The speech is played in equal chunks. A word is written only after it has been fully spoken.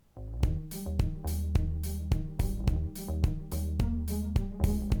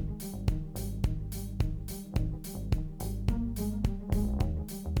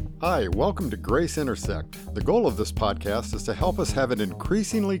Hi, welcome to Grace Intersect. The goal of this podcast is to help us have an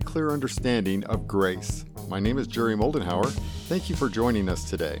increasingly clear understanding of grace. My name is Jerry Moldenhauer. Thank you for joining us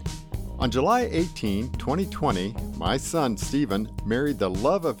today. On July 18, 2020, my son Stephen married the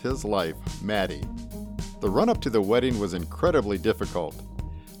love of his life, Maddie. The run-up to the wedding was incredibly difficult.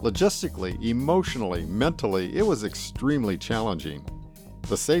 Logistically, emotionally, mentally, it was extremely challenging.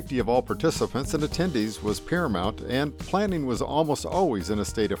 The safety of all participants and attendees was paramount, and planning was almost always in a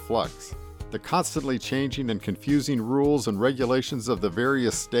state of flux. The constantly changing and confusing rules and regulations of the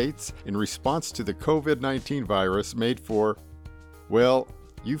various states in response to the COVID-19 virus made for, well,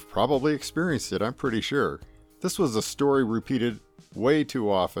 you've probably experienced it, I'm pretty sure. This was a story repeated way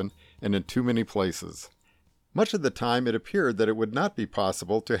too often and in too many places. Much of the time it appeared that it would not be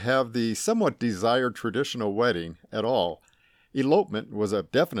possible to have the somewhat desired traditional wedding at all. Elopement was a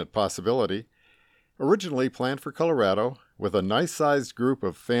definite possibility. Originally planned for Colorado, with a nice-sized group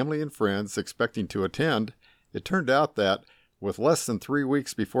of family and friends expecting to attend, it turned out that, with less than 3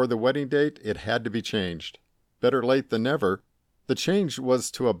 weeks before the wedding date, it had to be changed. Better late than never. The change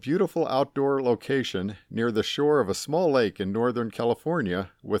was to a beautiful outdoor location near the shore of a small lake in Northern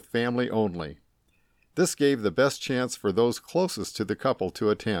California, with family only. This gave the best chance for those closest to the couple to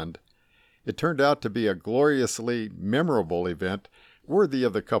attend. It turned out to be a gloriously memorable event worthy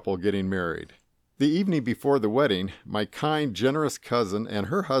of the couple getting married. The evening before the wedding, my kind, generous cousin and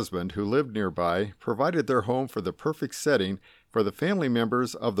her husband, who lived nearby, provided their home for the perfect setting for the family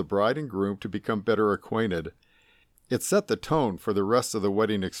members of the bride and groom to become better acquainted. It set the tone for the rest of the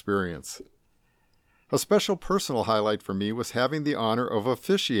wedding experience. A special personal highlight for me was having the honor of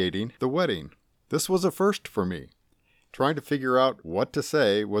officiating the wedding. This was a first for me. Trying to figure out what to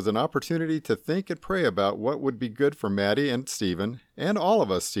say was an opportunity to think and pray about what would be good for Maddie and Stephen and all of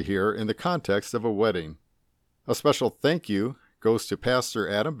us to hear in the context of a wedding. A special thank you goes to Pastor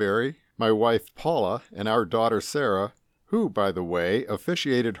Adam Berry, my wife Paula, and our daughter Sarah, who, by the way,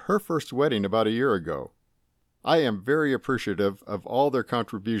 officiated her first wedding about a year ago. I am very appreciative of all their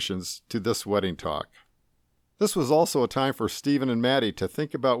contributions to this wedding talk. This was also a time for Stephen and Maddie to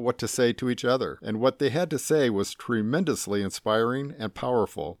think about what to say to each other, and what they had to say was tremendously inspiring and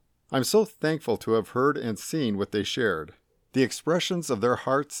powerful. I'm so thankful to have heard and seen what they shared. The expressions of their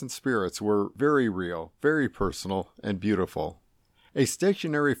hearts and spirits were very real, very personal, and beautiful. A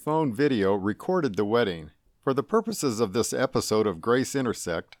stationary phone video recorded the wedding. For the purposes of this episode of Grace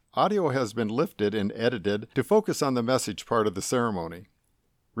Intersect, audio has been lifted and edited to focus on the message part of the ceremony.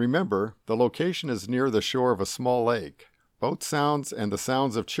 Remember, the location is near the shore of a small lake. Boat sounds and the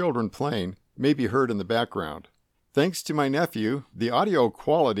sounds of children playing may be heard in the background. Thanks to my nephew, the audio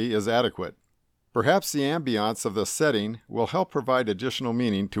quality is adequate. Perhaps the ambiance of the setting will help provide additional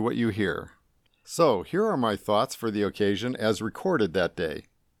meaning to what you hear. So, here are my thoughts for the occasion as recorded that day.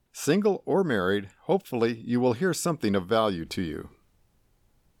 Single or married, hopefully you will hear something of value to you.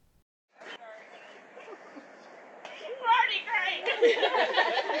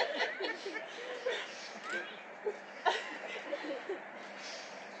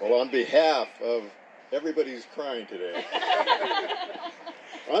 Well, on behalf of everybody who's crying today,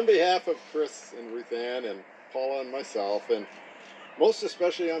 on behalf of Chris and Ruth Ann and Paula and myself, and most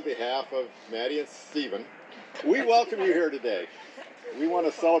especially on behalf of Maddie and Stephen, we welcome you here today. We want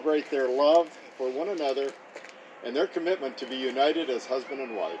to celebrate their love for one another and their commitment to be united as husband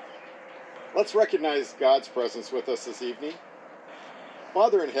and wife. Let's recognize God's presence with us this evening.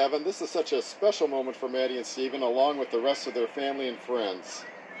 Father in heaven, this is such a special moment for Maddie and Stephen, along with the rest of their family and friends.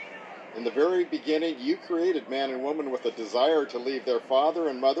 In the very beginning, you created man and woman with a desire to leave their father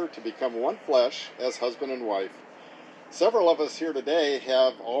and mother to become one flesh as husband and wife. Several of us here today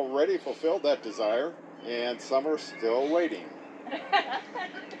have already fulfilled that desire, and some are still waiting.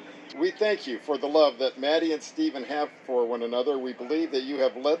 We thank you for the love that Maddie and Stephen have for one another. We believe that you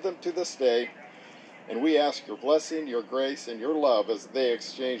have led them to this day, and we ask your blessing, your grace, and your love as they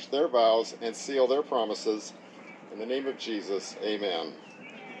exchange their vows and seal their promises. In the name of Jesus, amen.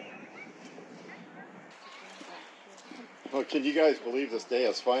 Well, can you guys believe this day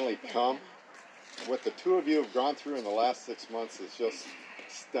has finally come? What the two of you have gone through in the last 6 months is just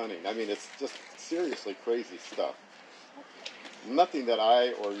stunning. I mean, it's just seriously crazy stuff. Nothing that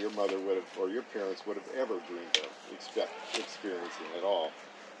I or your mother would have, or your parents would have ever dreamed of experiencing at all.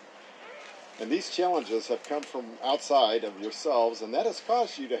 And these challenges have come from outside of yourselves, and that has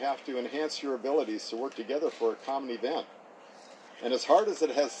caused you to have to enhance your abilities to work together for a common event. And as hard as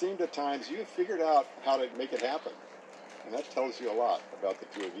it has seemed at times, you have figured out how to make it happen. And that tells you a lot about the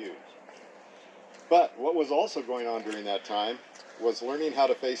two of you. But what was also going on during that time was learning how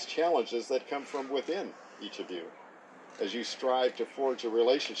to face challenges that come from within each of you. as you strive to forge a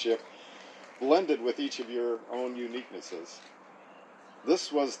relationship blended with each of your own uniquenesses.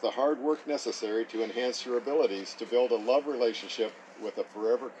 This was the hard work necessary to enhance your abilities to build a love relationship with a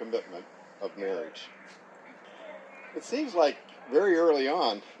forever commitment of marriage. It seems like very early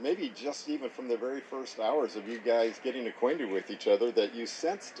on, maybe just even from the very first hours of you guys getting acquainted with each other, that you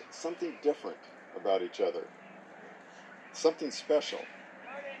sensed something different about each other, something special.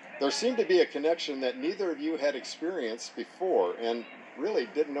 There seemed to be a connection that neither of you had experienced before and really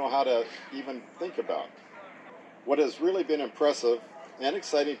didn't know how to even think about. What has really been impressive and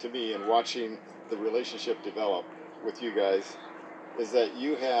exciting to me in watching the relationship develop with you guys is that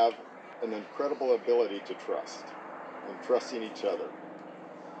you have an incredible ability to trust and trusting each other.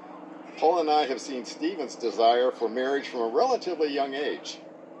 Paul and I have seen Stephen's desire for marriage from a relatively young age.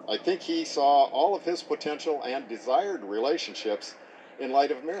 I think he saw all of his potential and desired relationships in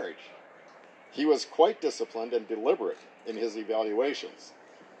light of marriage. He was quite disciplined and deliberate in his evaluations.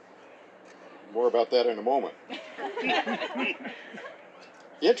 More about that in a moment.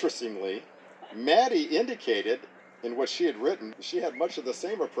 Interestingly, Maddie indicated in what she had written, she had much of the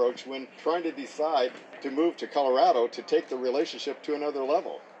same approach when trying to decide to move to Colorado to take the relationship to another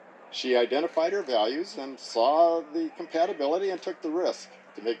level. She identified her values and saw the compatibility and took the risk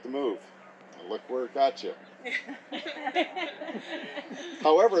to make the move. And look where it got you.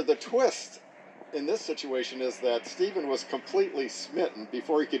 However, the twist in this situation is that Stephen was completely smitten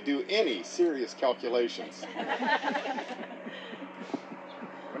before he could do any serious calculations.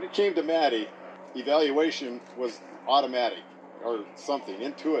 When it came to Maddie, evaluation was automatic or something,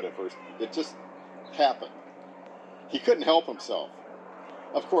 intuitive, or it just happened. He couldn't help himself.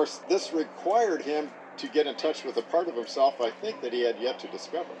 Of course, this required him to get in touch with a part of himself I think that he had yet to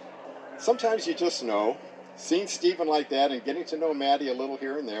discover. Sometimes you just know. Seeing Stephen like that and getting to know Maddie a little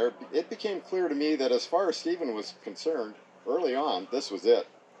here and there, it became clear to me that as far as Stephen was concerned, early on, this was it.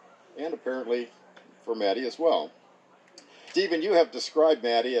 And apparently for Maddie as well. Stephen, you have described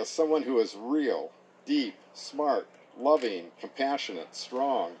Maddie as someone who is real, deep, smart, loving, compassionate,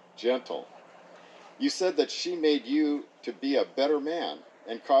 strong, gentle. You said that she made you to be a better man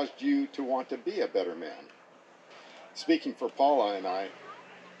and caused you to want to be a better man. Speaking for Paula and I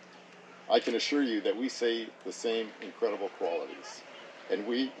can assure you that we say the same incredible qualities. And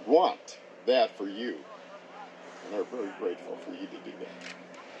we want that for you. And are very grateful for you to do that.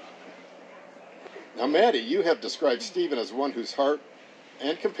 Now, Maddie, you have described Stephen as one whose heart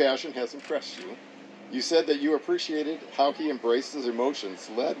and compassion has impressed you. You said that you appreciated how he embraced his emotions,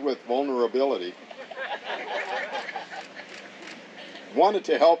 led with vulnerability, wanted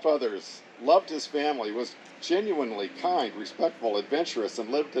to help others, loved his family, was genuinely kind, respectful, adventurous, and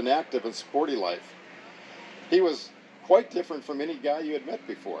lived an active and sporty life. He was quite different from any guy you had met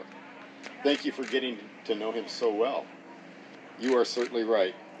before. Thank you for getting to know him so well. You are certainly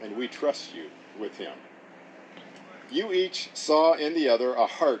right, and we trust you with him. You each saw in the other a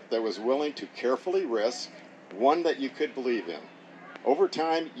heart that was willing to carefully risk, one that you could believe in. Over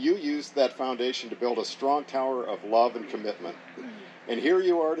time, you used that foundation to build a strong tower of love and commitment. And here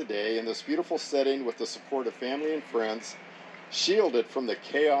you are today in this beautiful setting with the support of family and friends, shielded from the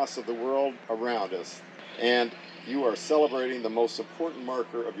chaos of the world around us. And you are celebrating the most important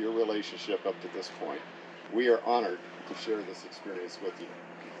marker of your relationship up to this point. We are honored to share this experience with you.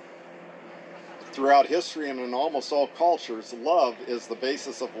 Throughout history and in almost all cultures, love is the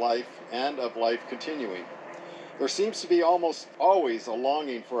basis of life and of life continuing. There seems to be almost always a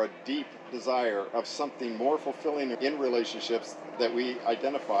longing for a deep desire of something more fulfilling in relationships that we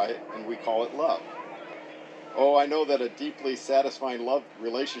identify and we call it love. Oh, I know that a deeply satisfying love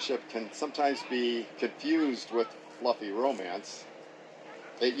relationship can sometimes be confused with fluffy romance.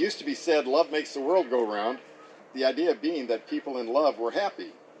 It used to be said, love makes the world go round. The idea being that people in love were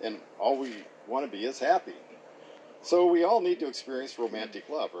happy, and all we want to be is happy. So we all need to experience romantic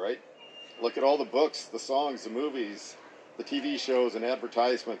love, right? Look at all the books, the songs, the movies, the TV shows and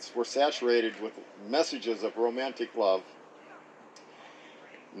advertisements. We're saturated with messages of romantic love.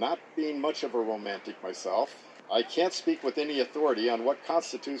 Not being much of a romantic myself, I can't speak with any authority on what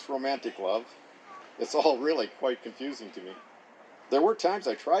constitutes romantic love. It's all really quite confusing to me. There were times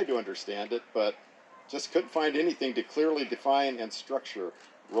I tried to understand it, but just couldn't find anything to clearly define and structure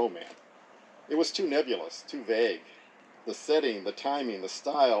romance. It was too nebulous, too vague. The setting, the timing, the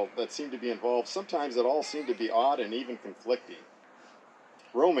style that seemed to be involved, sometimes it all seemed to be odd and even conflicting.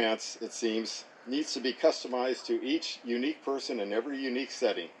 Romance, it seems, needs to be customized to each unique person in every unique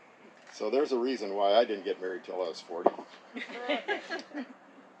setting. So there's a reason why I didn't get married till I was 40.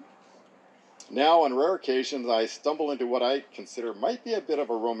 Now, on rare occasions, I stumble into what I consider might be a bit of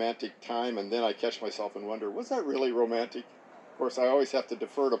a romantic time, and then I catch myself and wonder, was that really romantic? Of course, I always have to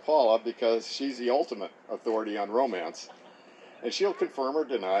defer to Paula because she's the ultimate authority on romance, and she'll confirm or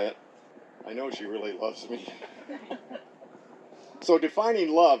deny it. I know she really loves me. So defining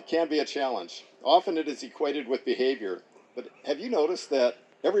love can be a challenge. Often it is equated with behavior, but have you noticed that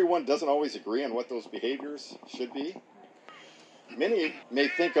everyone doesn't always agree on what those behaviors should be? Many may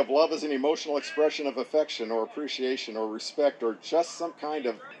think of love as an emotional expression of affection or appreciation or respect or just some kind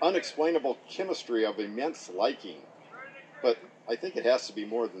of unexplainable chemistry of immense liking. But I think it has to be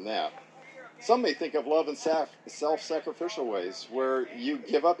more than that. Some may think of love in self-sacrificial ways, where you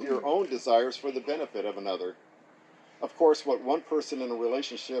give up your own desires for the benefit of another. Of course, what one person in a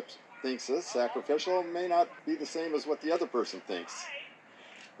relationship thinks is sacrificial may not be the same as what the other person thinks.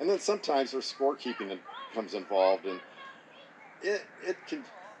 And then sometimes there's scorekeeping comes involved, and it can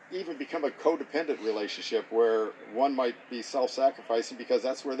even become a codependent relationship where one might be self-sacrificing because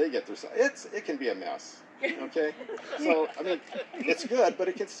that's where they get their... It can be a mess, okay? So, I mean, it's good, but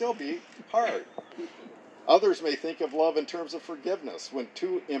it can still be hard. Others may think of love in terms of forgiveness. When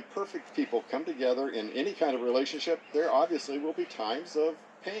two imperfect people come together in any kind of relationship, there obviously will be times of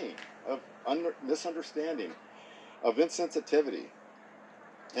pain, of misunderstanding, of insensitivity.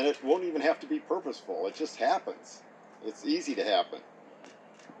 And it won't even have to be purposeful. It just happens. It's easy to happen.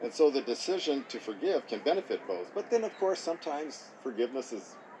 And so the decision to forgive can benefit both. But then, of course, sometimes forgiveness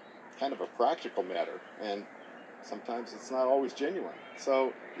is kind of a practical matter, and sometimes it's not always genuine.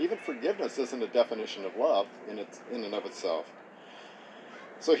 So even forgiveness isn't a definition of love in and of itself.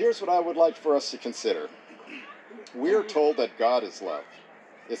 So here's what I would like for us to consider. We are told that God is love.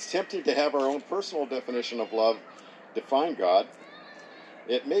 It's tempting to have our own personal definition of love define God.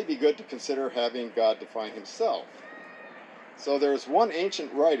 It may be good to consider having God define himself. So there's one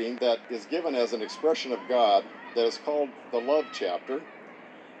ancient writing that is given as an expression of God that is called the Love Chapter,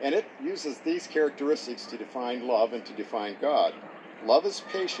 and it uses these characteristics to define love and to define God. Love is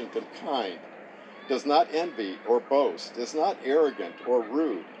patient and kind, does not envy or boast, is not arrogant or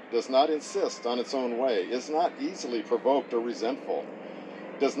rude, does not insist on its own way, is not easily provoked or resentful,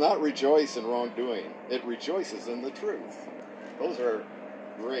 does not rejoice in wrongdoing, it rejoices in the truth. Those are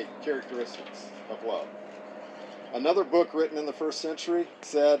great characteristics of love. Another book written in the 1st century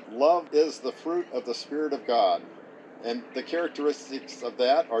said, love is the fruit of the Spirit of God. And the characteristics of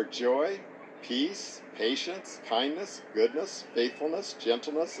that are joy, peace, patience, kindness, goodness, faithfulness,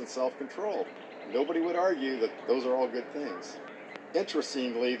 gentleness, and self-control. Nobody would argue that those are all good things.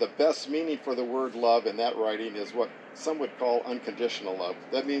 Interestingly, the best meaning for the word love in that writing is what some would call unconditional love.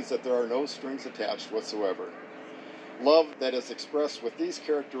 That means that there are no strings attached whatsoever. Love that is expressed with these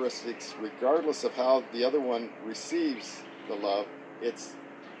characteristics, regardless of how the other one receives the love, it's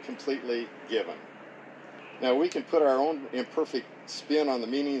completely given. Now, we can put our own imperfect spin on the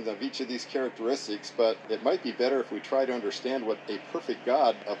meaning of each of these characteristics, but it might be better if we try to understand what a perfect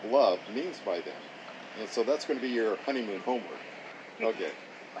God of love means by them. And so that's going to be your honeymoon homework. Okay.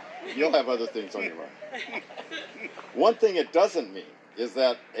 You'll have other things on your mind. One thing it doesn't mean is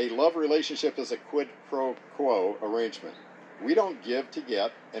that a love relationship is a quid pro quo arrangement. We don't give to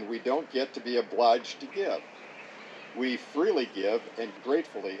get, and we don't get to be obliged to give. We freely give and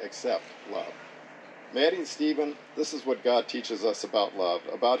gratefully accept love. Maddie and Stephen, this is what God teaches us about love,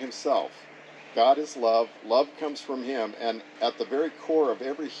 about himself. God is love. Love comes from him, and at the very core of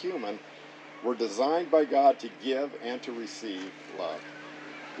every human, we're designed by God to give and to receive love.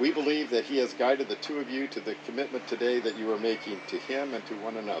 We believe that he has guided the two of you to the commitment today that you are making to him and to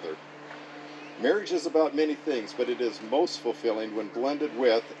one another. Marriage is about many things, but it is most fulfilling when blended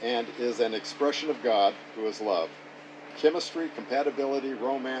with and is an expression of God, who is love. Chemistry, compatibility,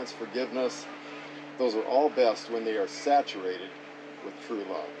 romance, forgiveness, those are all best when they are saturated with true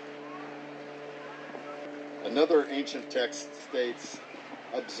love. Another ancient text states,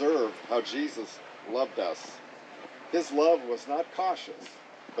 observe how Jesus loved us. His love was not cautious,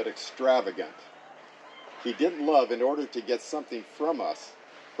 but extravagant. He didn't love in order to get something from us,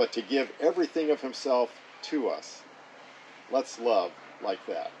 but to give everything of himself to us. Let's love like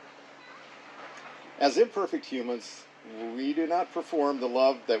that. As imperfect humans, we do not perform the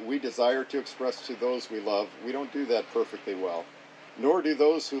love that we desire to express to those we love. We don't do that perfectly well. Nor do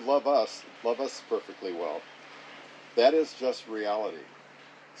those who love us perfectly well. That is just reality.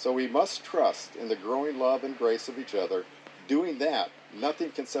 So we must trust in the growing love and grace of each other. Doing that,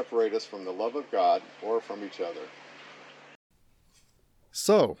 nothing can separate us from the love of God or from each other.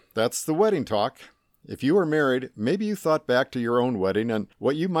 So, that's the wedding talk. If you are married, maybe you thought back to your own wedding and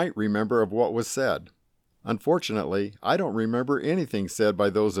what you might remember of what was said. Unfortunately, I don't remember anything said by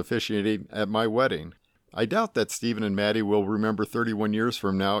those officiating at my wedding. I doubt that Stephen and Maddie will remember 31 years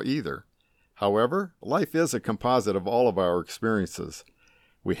from now either. However, life is a composite of all of our experiences.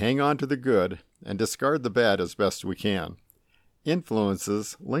 We hang on to the good and discard the bad as best we can.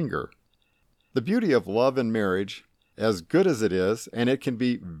 Influences linger. The beauty of love and marriage, as good as it is, and it can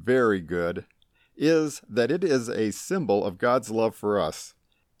be very good, is that it is a symbol of God's love for us.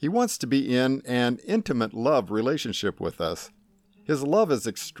 He wants to be in an intimate love relationship with us. His love is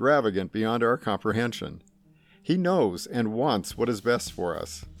extravagant beyond our comprehension. He knows and wants what is best for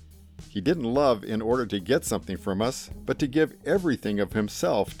us. He didn't love in order to get something from us, but to give everything of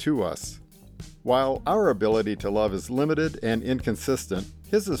himself to us. While our ability to love is limited and inconsistent,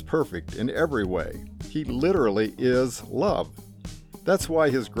 his is perfect in every way. He literally is love. That's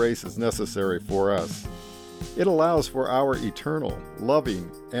why his grace is necessary for us. It allows for our eternal,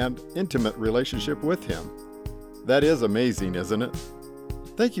 loving, and intimate relationship with him. That is amazing, isn't it?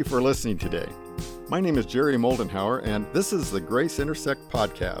 Thank you for listening today. My name is Jerry Moldenhauer, and this is the Grace Intersect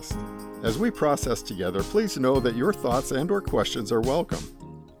podcast. As we process together, please know that your thoughts and/or questions are welcome.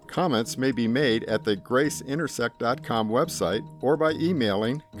 Comments may be made at the graceintersect.com website or by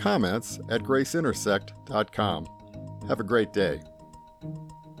emailing comments@graceintersect.com. Have a great day.